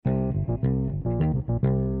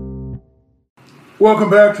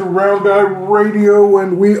Welcome back to Round Guy Radio,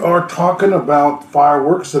 and we are talking about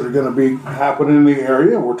fireworks that are going to be happening in the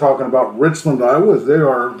area. We're talking about Richland, Iowa, as they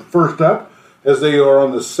are the first up, as they are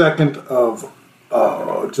on the 2nd of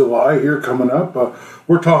July here coming up.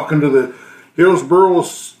 We're talking to the Hillsboro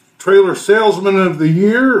Trailer Salesman of the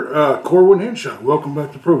Year, Corwin Henshaw. Welcome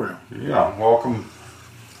back to the program. Yeah, welcome.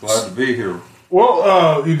 Glad to be here.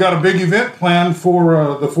 Well, you got a big event planned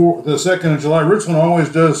for the 2nd of July. Richland always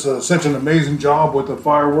does such an amazing job with the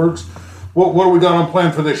fireworks. What do we got on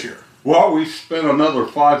plan for this year? Well, we spent another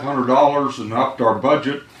 $500 and upped our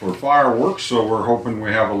budget for fireworks, so we're hoping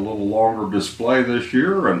we have a little longer display this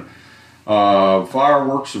year. And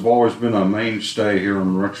fireworks have always been a mainstay here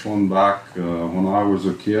in Richland. Back when I was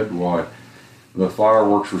a kid, the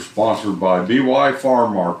fireworks were sponsored by BY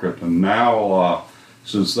Farm Market, and now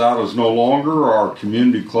since that is no longer, our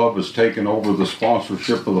community club has taken over the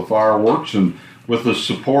sponsorship of the fireworks, and with the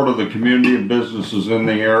support of the community and businesses in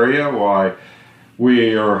the area,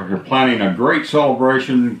 we are planning a great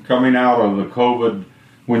celebration coming out of the COVID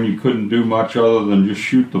when you couldn't do much other than just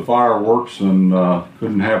shoot the fireworks and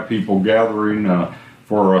couldn't have people gathering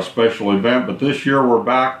for a special event. But this year we're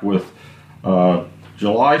back with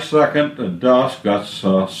July 2nd at dusk. That's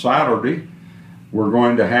Saturday. We're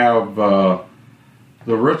going to have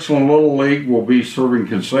the Richland Little League will be serving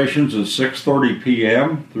concessions at 6:30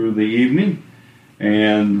 p.m. through the evening,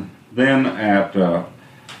 and then at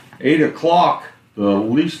 8 o'clock the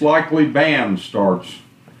Least Likely Band starts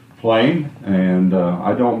playing, and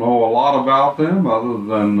I don't know a lot about them other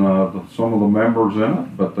than some of the members in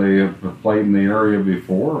it, but they have played in the area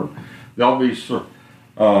before. They'll be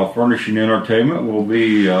furnishing entertainment. We'll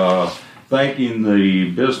be thanking the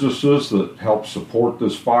businesses that help support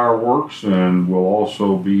this fireworks, and we'll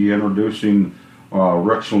also be introducing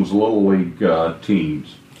Richland's Little League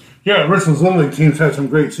teams. Yeah, Richland's Little League teams had some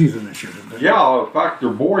great season this year, didn't they? Yeah, in fact,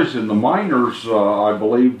 their boys in the minors, I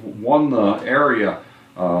believe, won the area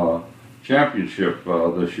championship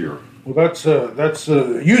this year. Well, that's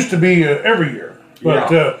used to be every year, but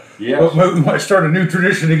yes. But we might start a new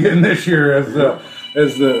tradition again this year as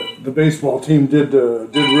the baseball team did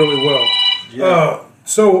really well. Yeah.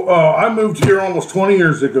 So I moved here almost 20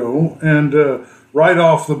 years ago, and right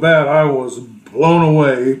off the bat, I was blown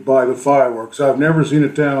away by the fireworks. I've never seen a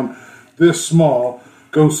town this small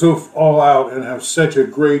go so all out and have such a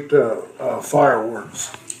great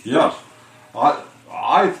fireworks. Yes,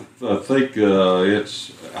 I think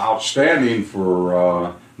it's outstanding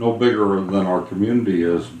for no bigger than our community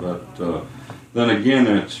is, but then again,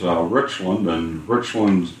 it's Richland, and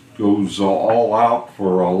Richland goes all out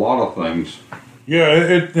for a lot of things. Yeah,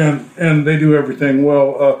 and they do everything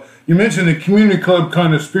well. You mentioned the community club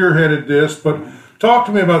kind of spearheaded this, but talk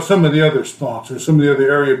to me about some of the other sponsors, some of the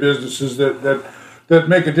other area businesses that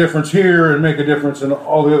make a difference here and make a difference in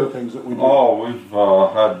all the other things that we do. Oh, we've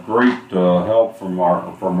had great help from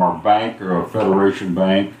our bank, Federation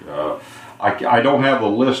Bank. I don't have the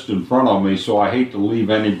list in front of me, so I hate to leave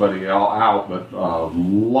anybody out, but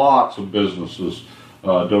lots of businesses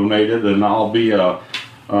donated, and I'll be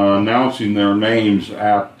announcing their names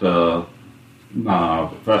at the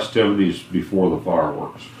festivities before the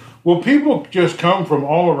fireworks. Well, people just come from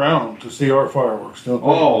all around to see our fireworks, don't they?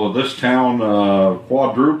 Oh, this town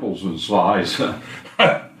quadruples in size.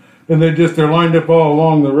 And they're lined up all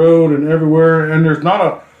along the road and everywhere, and there's not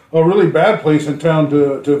a really bad place in town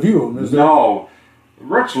to view them, is there? No.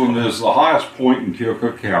 Richland is the highest point in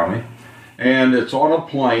Keokuk County, and it's on a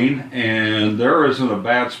plain, and there isn't a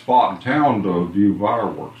bad spot in town to view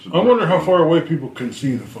fireworks. I wonder how far away people can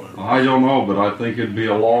see the fireworks. I don't know, but I think it'd be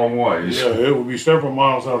a long ways. Yeah, it would be several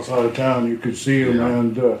miles outside of town you could see them, Yeah.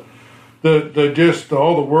 and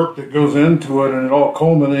all the work that goes into it, and it all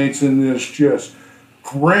culminates in this just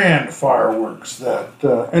grand fireworks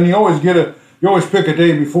and you always pick a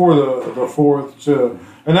day before the 4th,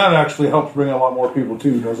 and that actually helps bring a lot more people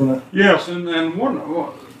too, doesn't it? Yes, and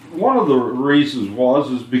one of the reasons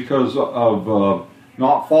is because of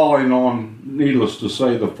not falling on, needless to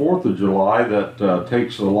say, the 4th of July that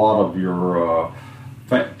takes a lot of your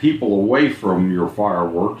people away from your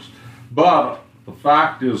fireworks. But the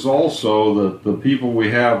fact is also that the people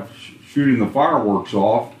we have shooting the fireworks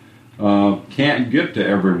off can't get to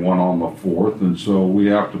everyone on the 4th, and so we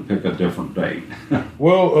have to pick a different date.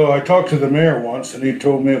 Well, I talked to the mayor once, and he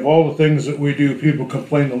told me of all the things that we do, people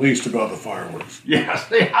complain the least about the fireworks. Yes,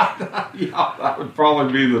 yeah, that would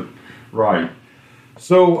probably be right.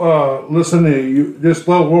 So, listen,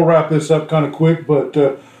 we'll wrap this up kind of quick, but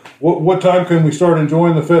what time can we start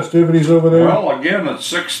enjoying the festivities over there? Well, again, at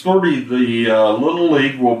 6:30, the Little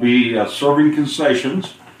League will be serving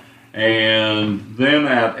concessions. And then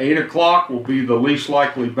at 8 o'clock will be the least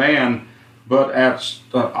likely band. But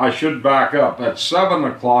I should back up. At 7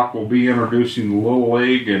 o'clock, we'll be introducing the Little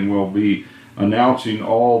League, and we'll be announcing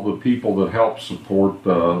all the people that help support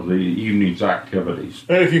the evening's activities.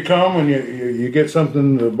 And if you come and you get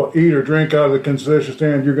something to eat or drink out of the concession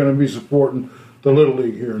stand, you're going to be supporting the Little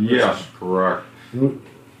League here in Richmond. Yes, correct.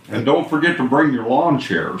 And don't forget to bring your lawn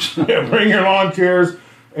chairs. Yeah, bring your lawn chairs.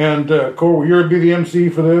 And Cole, you're going to be the MC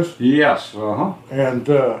for this? Yes, And,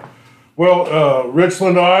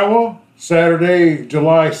 Richland, Iowa, Saturday,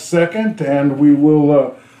 July 2nd, and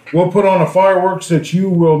we'll put on a fireworks that you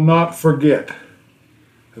will not forget.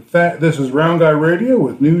 This is Round Guy Radio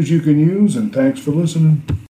with news you can use, and thanks for listening.